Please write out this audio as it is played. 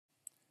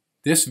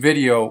This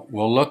video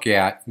will look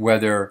at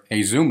whether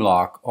a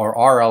ZoomLock or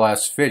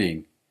RLS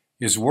fitting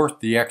is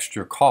worth the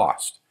extra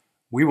cost.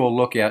 We will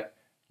look at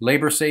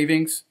labor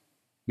savings,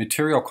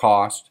 material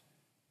cost,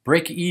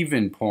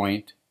 break-even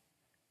point,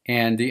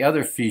 and the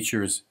other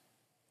features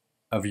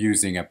of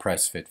using a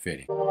press fit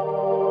fitting.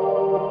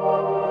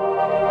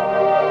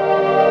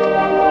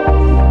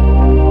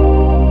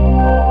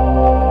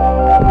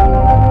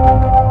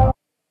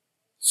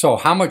 So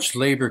how much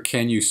labor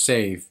can you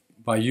save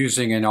by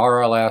using an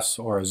RLS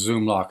or a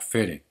ZoomLock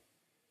fitting?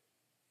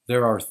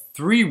 There are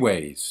three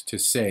ways to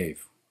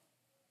save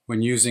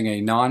when using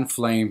a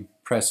non-flame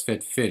press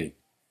fit fitting.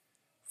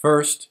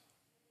 First,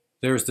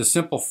 there's the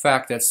simple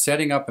fact that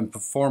setting up and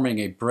performing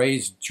a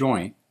brazed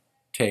joint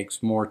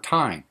takes more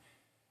time.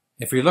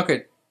 If we look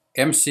at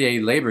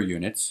MCA labor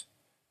units,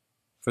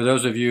 for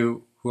those of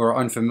you who are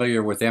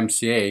unfamiliar with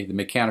MCA, the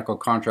Mechanical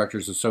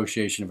Contractors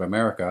Association of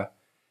America,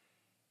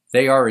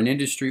 they are an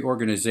industry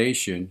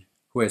organization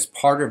who, as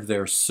part of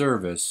their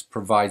service,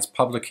 provides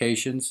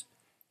publications,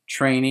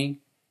 training,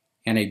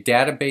 and a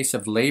database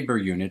of labor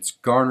units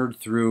garnered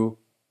through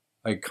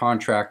a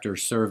contractor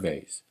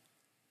surveys.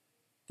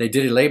 They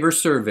did a labor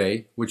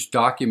survey which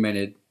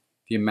documented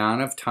the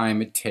amount of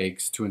time it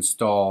takes to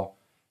install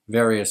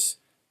various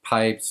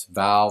pipes,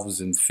 valves,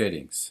 and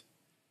fittings.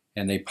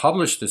 And they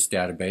published this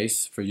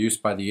database for use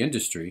by the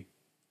industry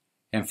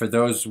and for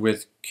those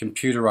with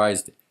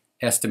computerized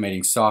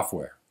estimating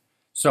software.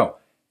 So,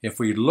 if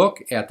we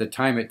look at the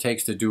time it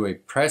takes to do a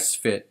press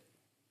fit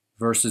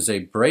versus a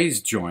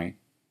brazed joint,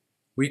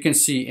 we can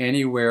see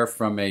anywhere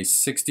from a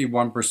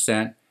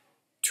 61%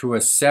 to a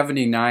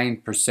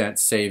 79%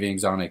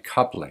 savings on a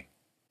coupling.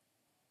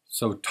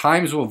 So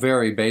times will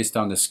vary based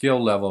on the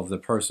skill level of the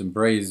person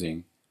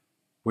brazing,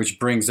 which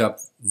brings up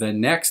the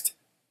next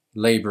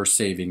labor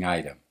saving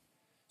item.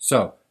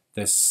 So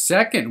the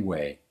second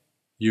way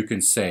you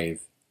can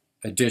save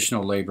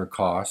additional labor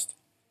cost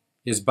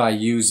is by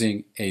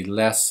using a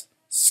less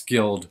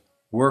skilled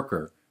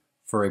worker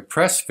for a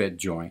press fit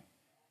joint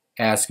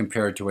as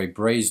compared to a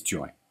brazed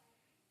joint.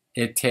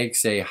 It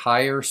takes a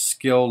higher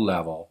skill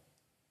level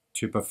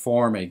to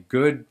perform a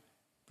good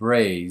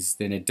braze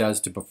than it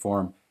does to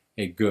perform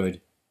a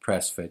good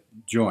press fit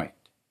joint.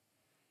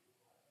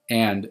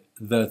 And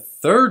the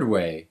third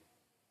way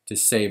to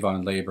save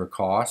on labor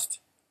cost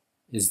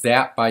is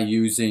that by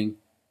using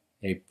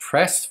a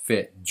press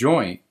fit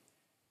joint,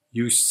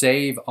 you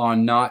save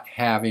on not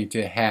having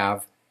to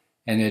have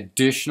an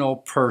additional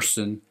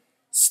person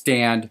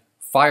stand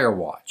fire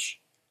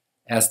watch,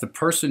 as the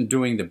person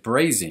doing the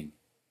brazing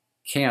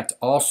can't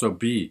also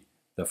be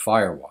the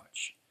fire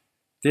watch.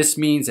 This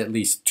means at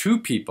least two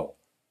people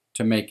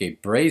to make a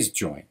brazed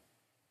joint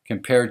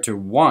compared to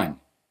one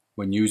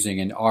when using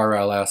an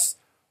RLS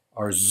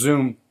or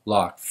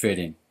ZoomLock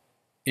fitting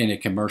in a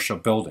commercial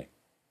building.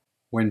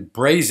 When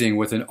brazing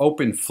with an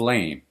open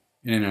flame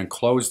in an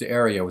enclosed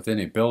area within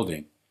a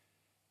building,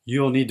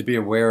 you'll need to be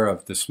aware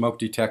of the smoke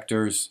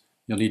detectors.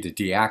 You'll need to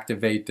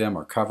deactivate them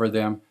or cover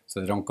them so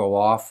they don't go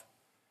off.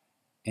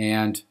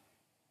 And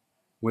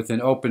with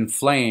an open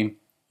flame,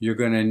 you're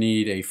going to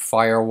need a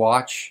fire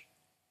watch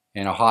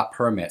and a hot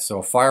permit. So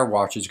a fire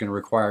watch is going to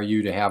require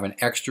you to have an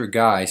extra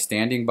guy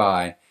standing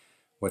by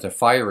with a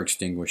fire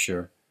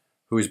extinguisher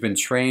who has been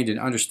trained and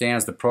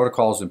understands the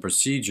protocols and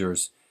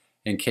procedures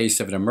in case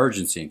of an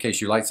emergency, in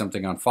case you light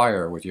something on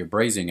fire with your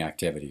brazing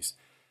activities.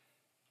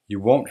 You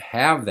won't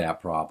have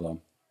that problem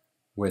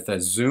with a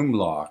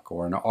ZoomLock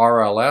or an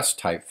RLS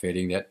type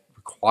fitting that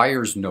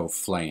requires no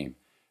flame,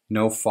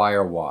 no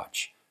fire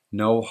watch,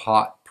 no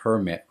hot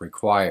permit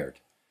required.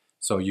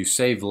 So you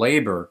save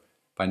labor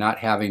by not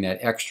having that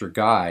extra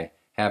guy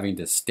having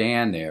to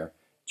stand there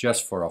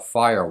just for a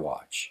fire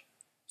watch.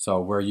 So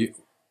where you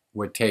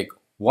would take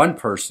one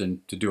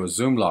person to do a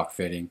ZoomLock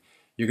fitting,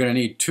 you're going to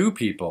need two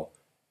people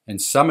in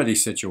some of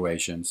these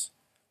situations,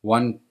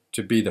 one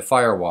to be the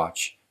fire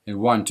watch and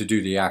one to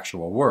do the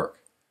actual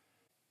work.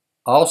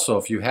 Also,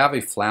 if you have a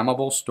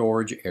flammable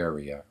storage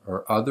area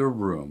or other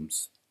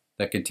rooms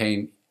that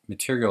contain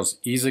materials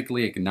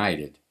easily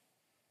ignited,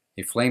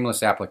 a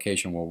flameless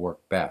application will work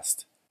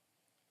best.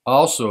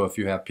 Also, if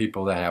you have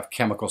people that have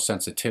chemical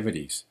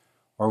sensitivities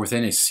or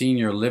within a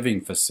senior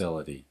living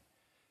facility,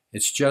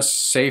 it's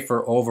just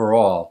safer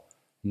overall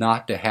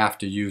not to have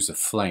to use a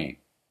flame.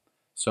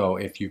 So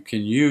if you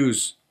can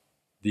use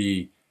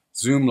the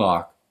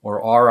ZoomLock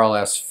or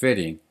RLS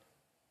fitting,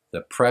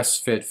 the press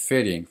fit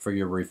fitting for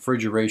your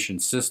refrigeration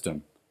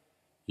system,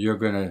 you're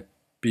going to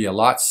be a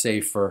lot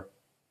safer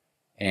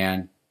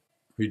and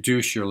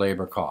reduce your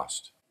labor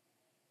cost.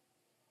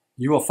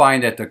 You will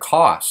find that the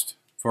cost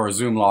for a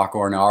ZoomLock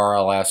or an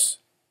RLS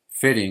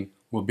fitting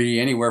will be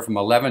anywhere from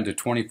 11 to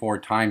 24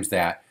 times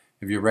that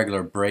of your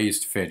regular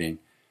brazed fitting.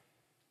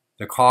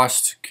 The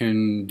cost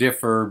can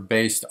differ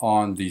based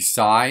on the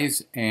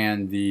size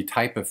and the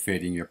type of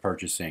fitting you're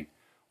purchasing.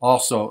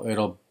 Also,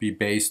 it'll be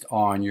based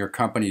on your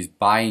company's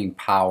buying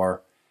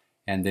power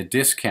and the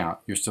discount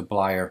your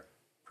supplier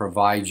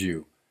provides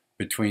you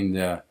between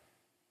the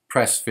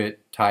press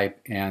fit type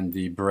and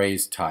the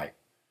brazed type.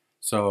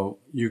 So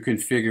you can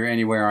figure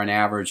anywhere on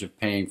average of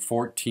paying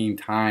 14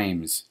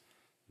 times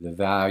the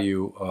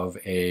value of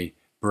a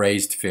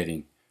brazed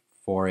fitting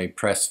for a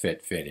press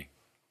fit fitting.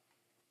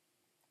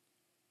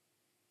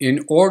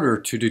 In order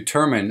to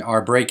determine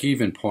our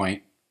break-even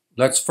point,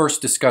 let's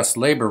first discuss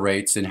labor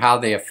rates and how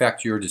they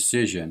affect your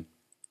decision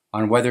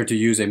on whether to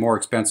use a more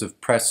expensive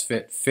press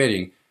fit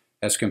fitting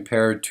as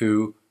compared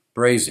to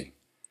brazing.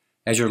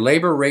 As your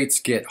labor rates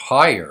get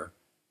higher,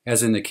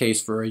 as in the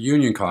case for a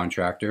union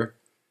contractor,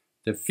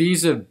 the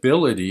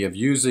feasibility of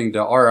using the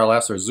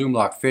RLS or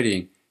ZoomLock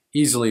fitting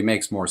easily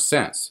makes more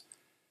sense.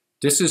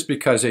 This is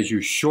because as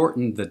you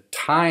shorten the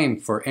time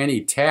for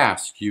any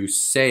task, you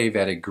save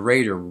at a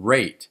greater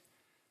rate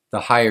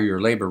the higher your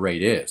labor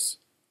rate is.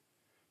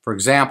 For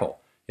example,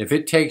 if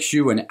it takes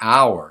you an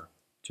hour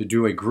to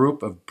do a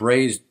group of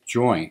brazed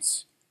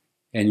joints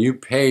and you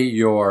pay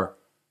your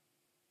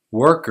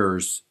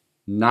workers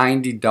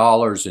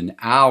 $90 an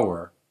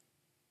hour,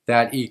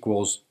 that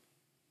equals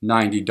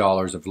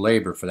 $90 of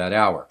labor for that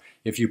hour.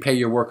 If you pay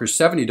your workers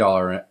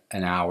 $70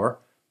 an hour,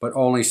 but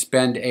only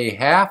spend a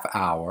half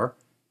hour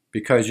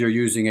because you're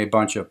using a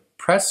bunch of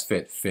press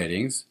fit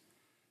fittings,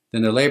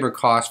 then the labor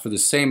cost for the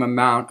same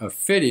amount of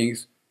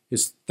fittings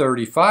is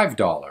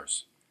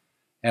 $35.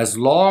 As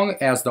long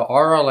as the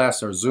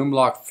RLS or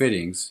ZoomLock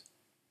fittings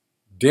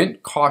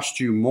didn't cost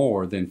you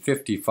more than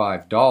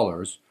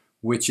 $55,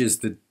 which is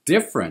the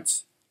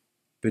difference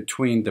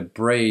between the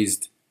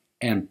brazed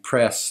and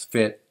press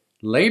fit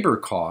labor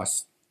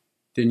costs,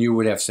 then you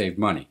would have saved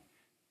money.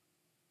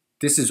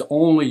 This is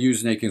only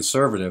using a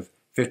conservative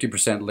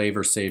 50%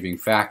 labor saving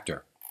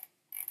factor.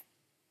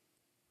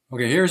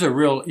 Okay, here's a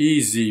real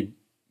easy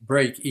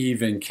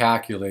break-even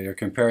calculator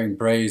comparing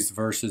brazed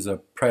versus a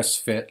press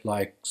fit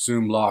like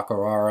ZoomLock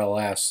or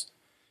RLS.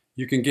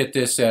 You can get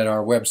this at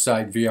our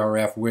website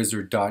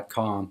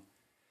vrfwizard.com.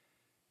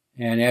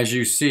 And as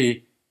you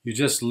see, you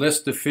just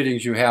list the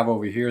fittings you have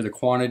over here, the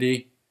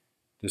quantity,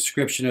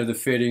 description of the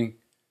fitting,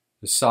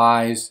 the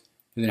size,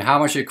 and then how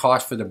much it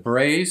costs for the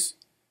braze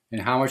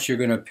and how much you're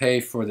going to pay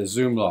for the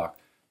ZoomLock.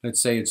 Let's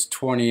say it's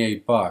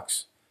 28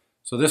 bucks.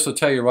 So this will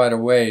tell you right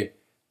away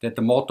that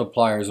the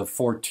multiplier is a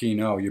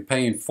 14.0. You're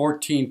paying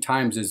 14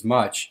 times as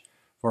much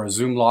for a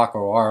ZoomLock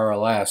or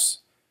RLS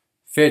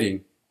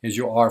fitting as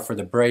you are for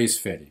the braze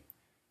fitting.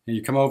 And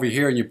you come over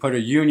here and you put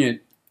a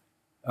unit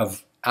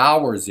of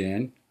hours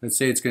in. Let's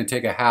say it's going to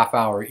take a half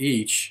hour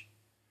each,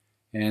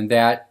 and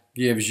that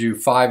gives you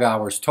 5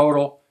 hours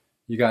total.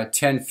 You got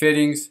 10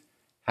 fittings,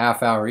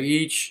 half hour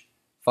each,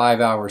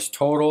 5 hours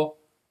total,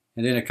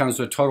 and then it comes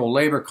to a total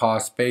labor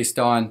cost based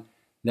on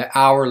the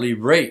hourly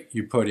rate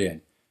you put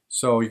in.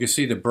 So you can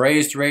see the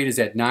brazed rate is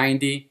at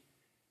 90,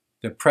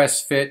 the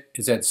press fit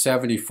is at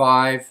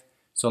 75.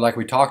 So like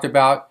we talked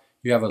about,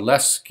 you have a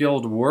less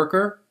skilled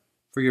worker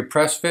for your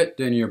press fit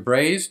than your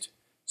brazed.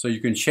 So you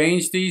can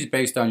change these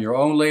based on your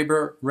own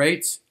labor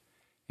rates,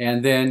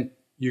 and then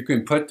you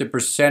can put the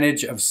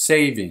percentage of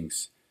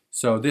savings.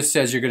 So this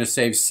says you're going to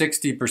save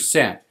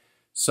 60%.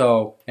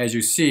 So as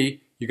you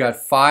see, you got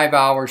 5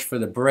 hours for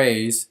the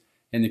braze,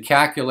 and the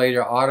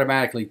calculator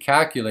automatically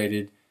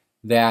calculated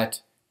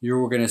that you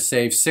were going to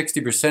save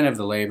 60% of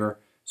the labor,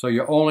 so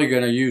you're only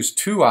going to use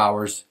 2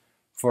 hours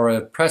for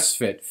a press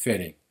fit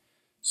fitting.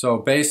 So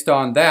based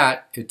on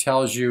that, it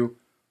tells you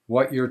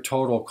what your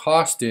total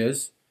cost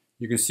is.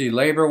 You can see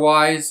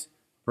labor-wise,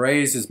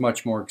 braze is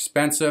much more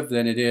expensive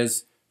than it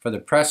is for the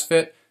press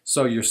fit,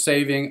 so you're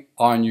saving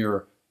on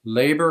your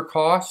labor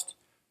cost.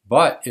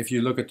 But if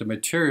you look at the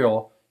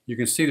material, you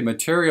can see the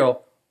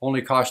material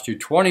only cost you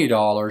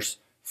 $20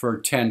 for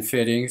 10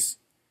 fittings,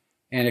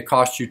 and it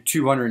costs you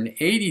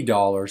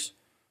 $280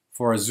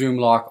 for a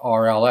ZoomLock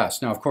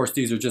RLS. Now, of course,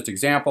 these are just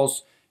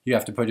examples. You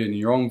have to put in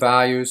your own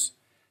values.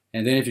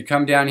 And then if you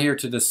come down here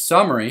to the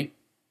summary,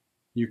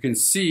 you can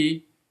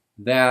see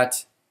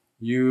that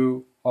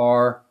you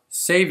are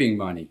saving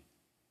money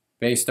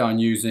based on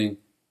using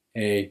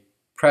a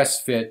press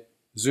fit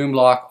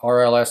ZoomLock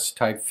RLS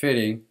type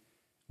fitting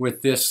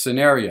with this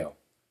scenario.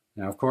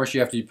 Now, of course, you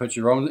have to put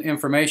your own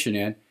information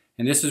in,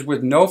 and this is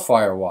with no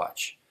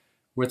Firewatch.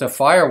 With a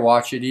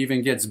Firewatch, it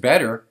even gets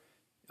better.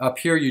 Up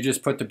here, you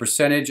just put the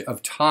percentage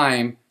of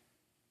time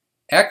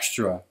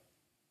extra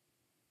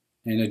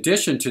in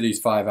addition to these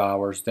 5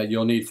 hours that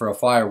you'll need for a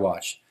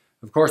Firewatch.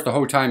 Of course, the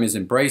whole time is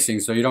in bracing,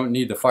 so you don't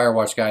need the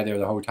Firewatch guy there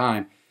the whole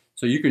time.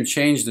 So you can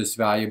change this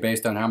value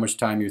based on how much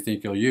time you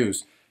think you'll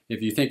use.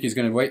 If you think he's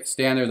going to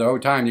stand there the whole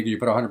time, you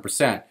put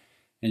 100%.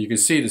 And you can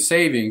see the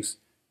savings.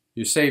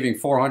 You're saving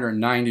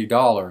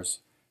 $490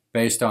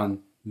 based on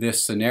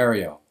this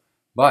scenario.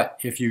 But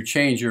if you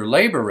change your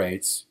labor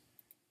rates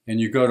and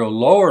you go to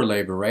lower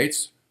labor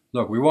rates,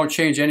 look, we won't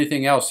change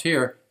anything else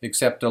here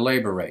except the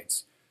labor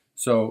rates.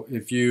 So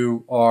if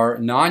you are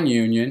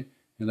non-union,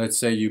 and let's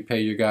say you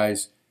pay your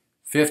guys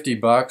 50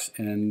 bucks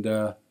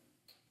and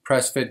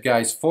press fit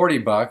guys 40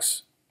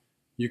 bucks,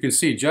 you can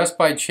see just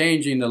by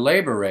changing the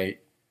labor rate,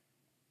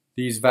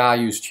 these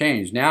values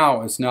change.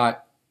 Now it's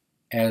not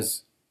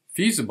as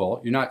feasible.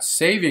 You're not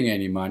saving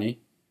any money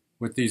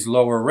with these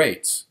lower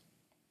rates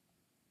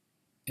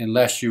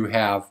unless you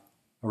have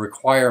a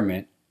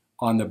requirement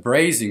on the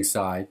brazing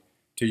side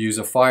to use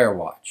a fire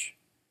watch.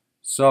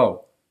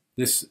 So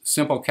this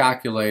simple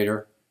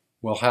calculator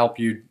will help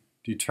you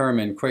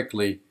determine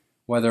quickly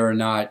whether or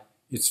not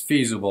it's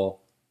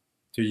feasible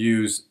to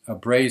use a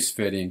brazed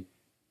fitting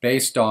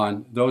based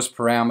on those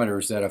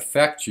parameters that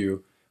affect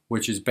you,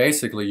 which is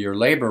basically your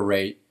labor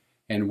rate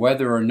and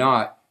whether or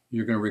not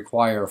you're going to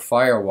require a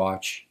fire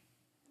watch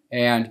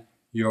and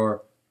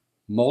your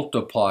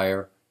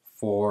multiplier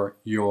for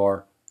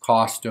your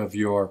cost of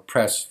your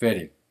press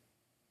fitting.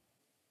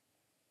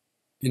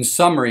 In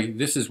summary,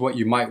 this is what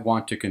you might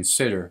want to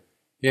consider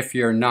if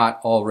you're not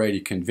already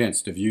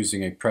convinced of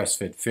using a press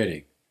fit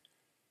fitting.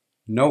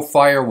 No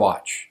fire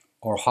watch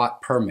or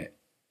hot permit,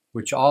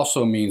 which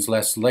also means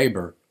less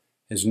labor,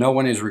 as no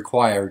one is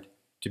required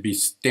to be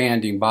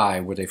standing by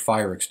with a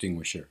fire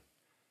extinguisher.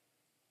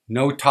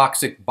 No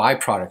toxic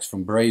byproducts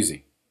from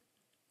brazing.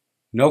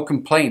 No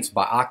complaints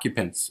by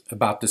occupants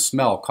about the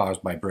smell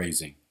caused by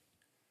brazing.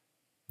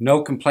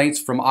 No complaints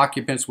from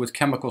occupants with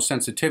chemical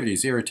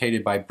sensitivities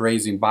irritated by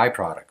brazing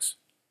byproducts.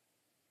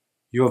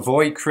 You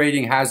avoid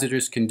creating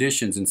hazardous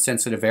conditions in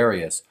sensitive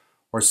areas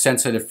or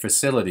sensitive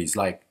facilities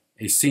like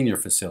a senior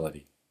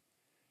facility.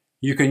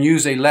 You can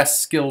use a less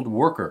skilled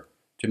worker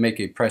to make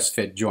a press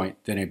fit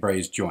joint than a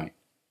brazed joint.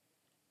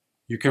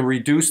 You can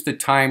reduce the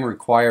time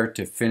required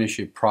to finish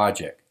a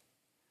project.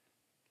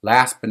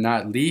 Last but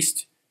not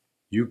least,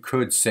 you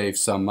could save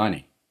some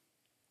money.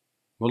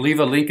 We'll leave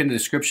a link in the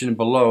description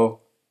below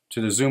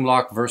to the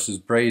ZoomLock versus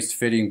brazed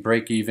fitting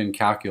break-even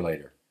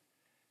calculator.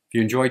 If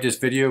you enjoyed this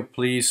video,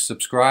 please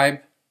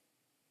subscribe